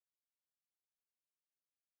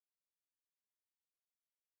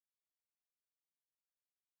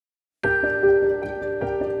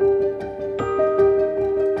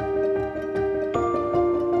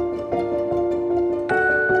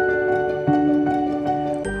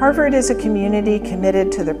Harvard is a community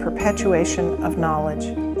committed to the perpetuation of knowledge.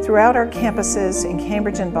 Throughout our campuses in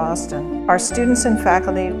Cambridge and Boston, our students and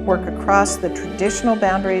faculty work across the traditional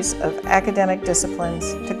boundaries of academic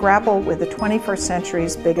disciplines to grapple with the 21st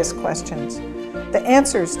century's biggest questions. The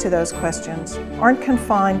answers to those questions aren't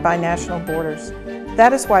confined by national borders.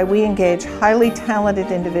 That is why we engage highly talented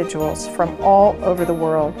individuals from all over the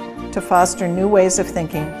world to foster new ways of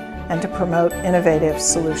thinking and to promote innovative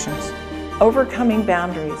solutions. Overcoming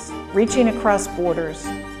boundaries, reaching across borders,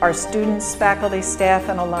 our students, faculty, staff,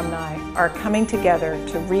 and alumni are coming together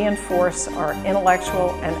to reinforce our intellectual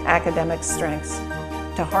and academic strengths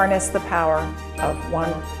to harness the power of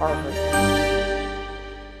one Harvard.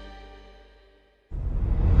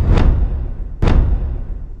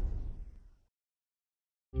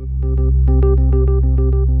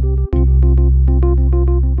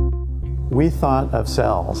 We thought of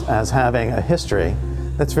cells as having a history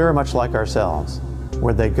that's very much like ourselves,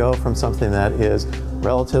 where they go from something that is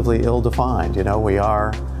relatively ill-defined. You know, we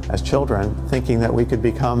are, as children, thinking that we could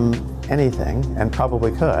become anything, and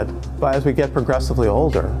probably could, but as we get progressively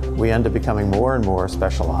older, we end up becoming more and more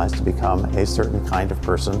specialized to become a certain kind of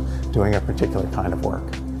person doing a particular kind of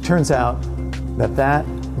work. It turns out that that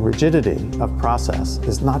rigidity of process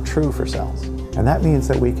is not true for cells, and that means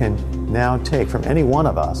that we can now take from any one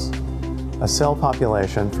of us a cell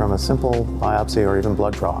population from a simple biopsy or even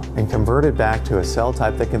blood draw and convert it back to a cell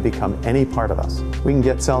type that can become any part of us. We can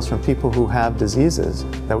get cells from people who have diseases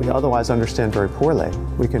that we otherwise understand very poorly.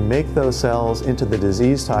 We can make those cells into the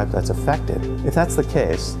disease type that's affected. If that's the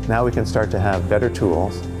case, now we can start to have better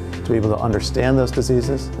tools to be able to understand those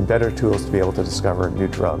diseases and better tools to be able to discover new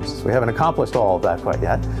drugs. We haven't accomplished all of that quite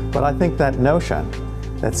yet, but I think that notion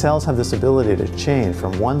that cells have this ability to change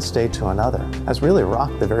from one state to another has really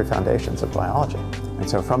rocked the very foundations of biology. And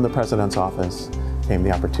so from the President's office came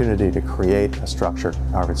the opportunity to create a structure,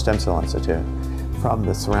 Harvard Stem Cell Institute. From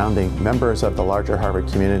the surrounding members of the larger Harvard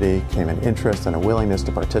community came an interest and a willingness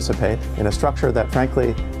to participate in a structure that,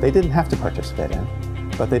 frankly, they didn't have to participate in,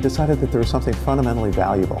 but they decided that there was something fundamentally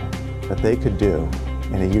valuable that they could do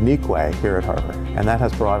in a unique way here at Harvard. And that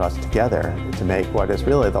has brought us together to make what is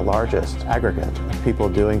really the largest aggregate of people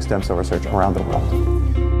doing stem cell research around the world.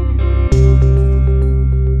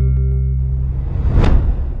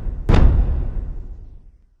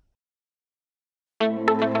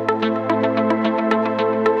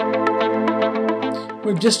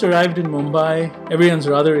 We've just arrived in Mumbai. Everyone's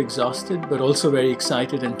rather exhausted, but also very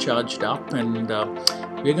excited and charged up. And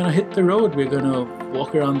we're going to hit the road. We're going to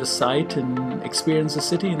walk around the site and experience the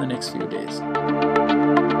city in the next few days.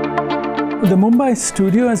 The Mumbai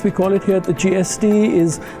studio, as we call it here at the GSD,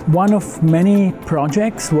 is one of many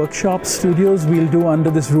projects, workshops, studios we'll do under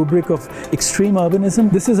this rubric of extreme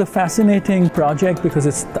urbanism. This is a fascinating project because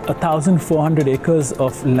it's 1,400 acres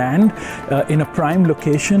of land in a prime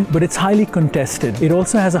location, but it's highly contested. It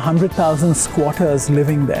also has 100,000 squatters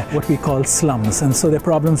living there, what we call slums. And so there are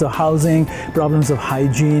problems of housing, problems of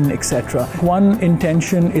hygiene, etc. One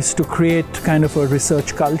intention is to create kind of a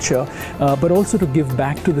research culture, but also to give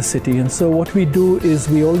back to the city. And so what we do is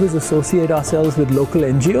we always associate ourselves with local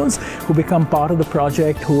NGOs who become part of the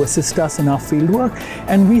project, who assist us in our fieldwork.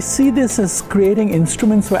 And we see this as creating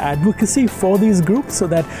instruments for advocacy for these groups so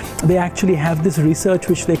that they actually have this research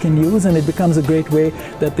which they can use, and it becomes a great way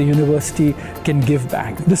that the university can give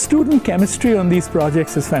back. The student chemistry on these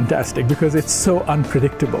projects is fantastic because it's so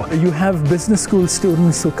unpredictable. You have business school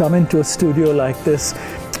students who come into a studio like this,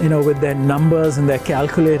 you know, with their numbers and their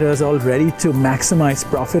calculators all ready to maximize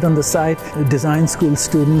profit on the site. Design school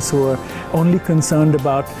students who are only concerned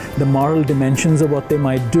about the moral dimensions of what they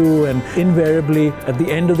might do, and invariably at the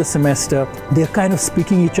end of the semester they're kind of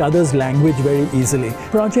speaking each other's language very easily.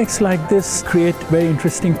 Projects like this create very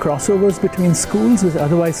interesting crossovers between schools which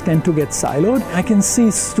otherwise tend to get siloed. I can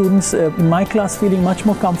see students in my class feeling much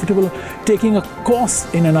more comfortable taking a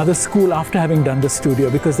course in another school after having done the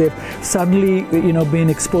studio because they've suddenly, you know,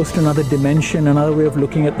 been exposed to another dimension, another way of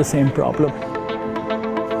looking at the same problem.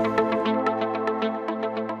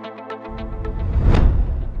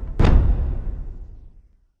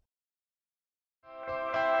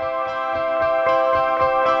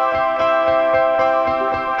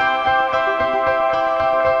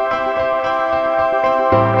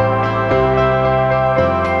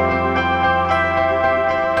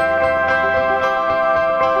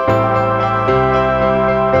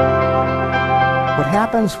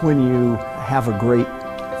 What happens when you have a great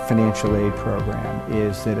financial aid program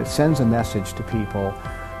is that it sends a message to people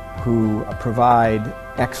who provide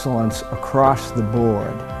excellence across the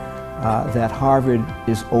board that Harvard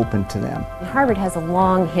is open to them. Harvard has a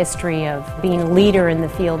long history of being a leader in the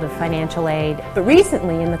field of financial aid, but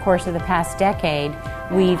recently, in the course of the past decade,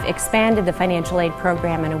 we've expanded the financial aid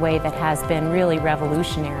program in a way that has been really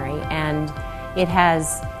revolutionary, and it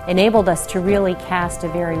has enabled us to really cast a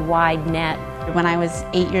very wide net. When I was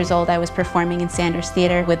 8 years old, I was performing in Sanders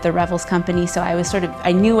Theater with the Revels Company, so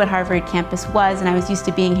I knew what Harvard campus was, and I was used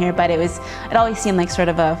to being here, but it always seemed like sort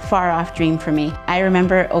of a far-off dream for me. I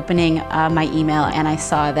remember opening my email, and I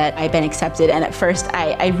saw that I'd been accepted, and at first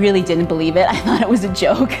I really didn't believe it. I thought it was a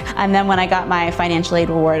joke. And then when I got my financial aid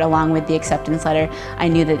reward along with the acceptance letter, I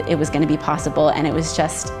knew that it was going to be possible, and it was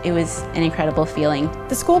an incredible feeling.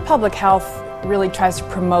 The School of Public Health really tries to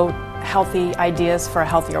promote healthy ideas for a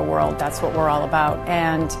healthier world. That's what we're all about.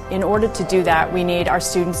 And in order to do that, we need our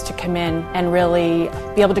students to come in and really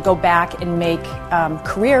be able to go back and make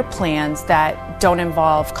career plans that don't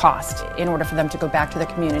involve cost in order for them to go back to their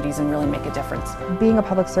communities and really make a difference. Being a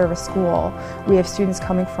public service school, we have students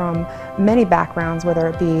coming from many backgrounds, whether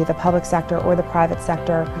it be the public sector or the private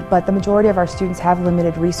sector, but the majority of our students have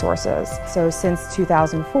limited resources. So since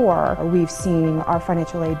 2004, we've seen our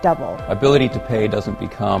financial aid double. Ability to pay doesn't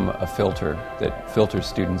become a filter that filters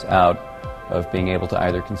students out of being able to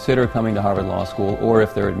either consider coming to Harvard Law School or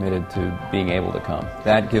if they're admitted to being able to come.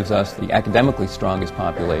 That gives us the academically strongest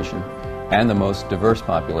population and the most diverse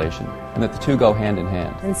population, and that the two go hand in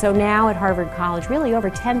hand. And so now at Harvard College, really over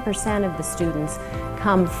 10% of the students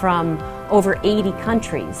come from over 80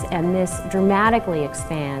 countries, and this dramatically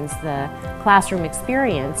expands the classroom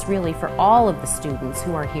experience really for all of the students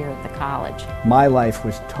who are here at the college. My life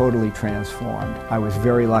was totally transformed. I was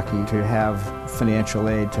very lucky to have financial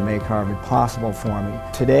aid to make Harvard possible for me.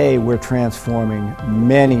 Today we're transforming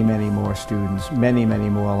many, many more students, many, many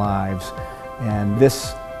more lives, and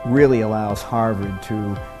this really allows Harvard to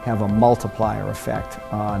have a multiplier effect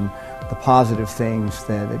on the positive things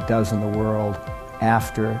that it does in the world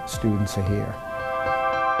after students are here.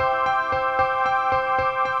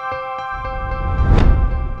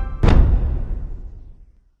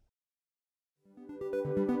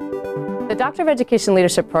 The Doctor of Education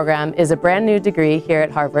Leadership program is a brand new degree here at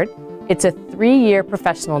Harvard. It's a 3-year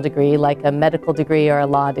professional degree, like a medical degree or a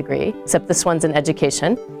law degree, except this one's in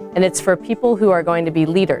education. And it's for people who are going to be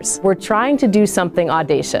leaders. We're trying to do something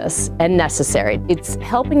audacious and necessary. It's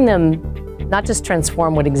helping them not just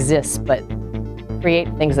transform what exists, but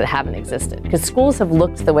create things that haven't existed. Because schools have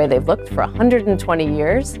looked the way they've looked for 120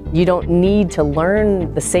 years. You don't need to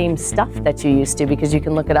learn the same stuff that you used to because you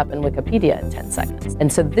can look it up in Wikipedia in 10 seconds.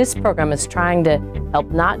 And so this program is trying to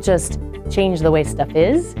help not just change the way stuff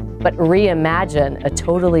is, but reimagine a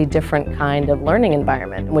totally different kind of learning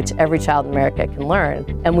environment in which every child in America can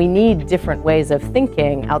learn. And we need different ways of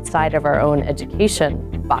thinking outside of our own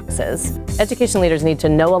education boxes. Education leaders need to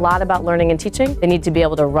know a lot about learning and teaching. They need to be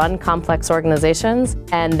able to run complex organizations,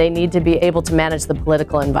 and they need to be able to manage the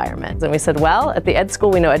political environment. And we said, well, at the ed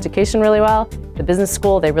school, we know education really well. The business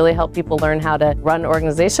school, they really help people learn how to run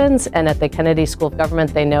organizations, and at the Kennedy School of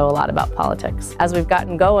Government, they know a lot about politics. As we've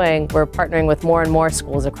gotten going, we're partnering with more and more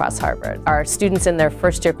schools across Harvard. Our students in their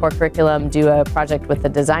first-year core curriculum do a project with the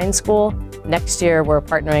design school. Next year, we're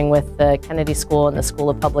partnering with the Kennedy School and the School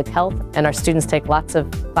of Public Health, and our students take lots of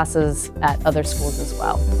classes at other schools as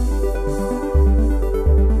well.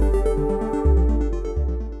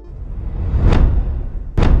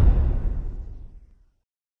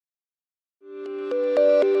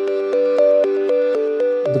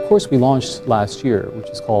 The course we launched last year, which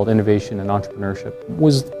is called Innovation and Entrepreneurship,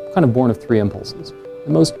 was kind of born of 3 impulses. In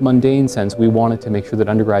the most mundane sense, we wanted to make sure that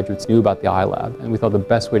undergraduates knew about the iLab, and we thought the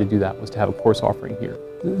best way to do that was to have a course offering here.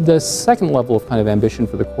 The second level of kind of ambition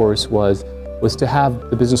for the course was to have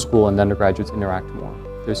the business school and the undergraduates interact more.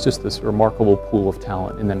 There's just this remarkable pool of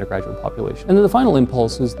talent in the undergraduate population. And then the final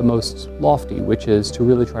impulse is the most lofty, which is to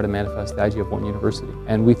really try to manifest the idea of one university.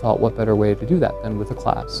 And we thought, what better way to do that than with a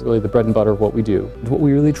class? Really the bread and butter of what we do. What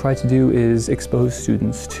we really try to do is expose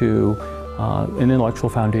students to an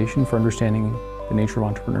intellectual foundation for understanding the nature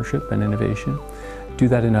of entrepreneurship and innovation. Do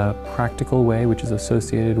that in a practical way, which is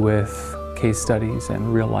associated with case studies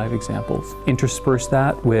and real-life examples. Intersperse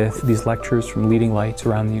that with these lectures from leading lights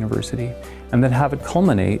around the university, and then have it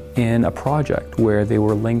culminate in a project where they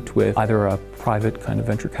were linked with either a private kind of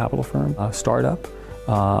venture capital firm, a startup,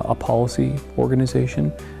 a policy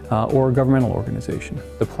organization, or a governmental organization.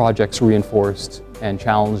 The projects reinforced and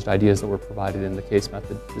challenged ideas that were provided in the case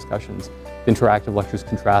method discussions The interactive lectures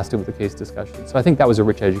contrasted with the case discussion. So I think that was a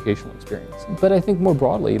rich educational experience. But I think more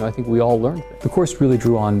broadly, I think we all learned things. The course really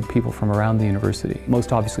drew on people from around the university,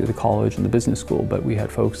 most obviously the college and the business school, but we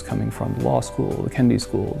had folks coming from the law school, the Kennedy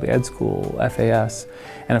School, the Ed School, FAS,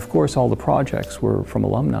 and of course all the projects were from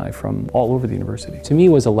alumni from all over the university. To me, it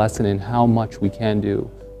was a lesson in how much we can do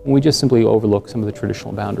when we just simply overlook some of the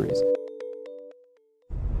traditional boundaries.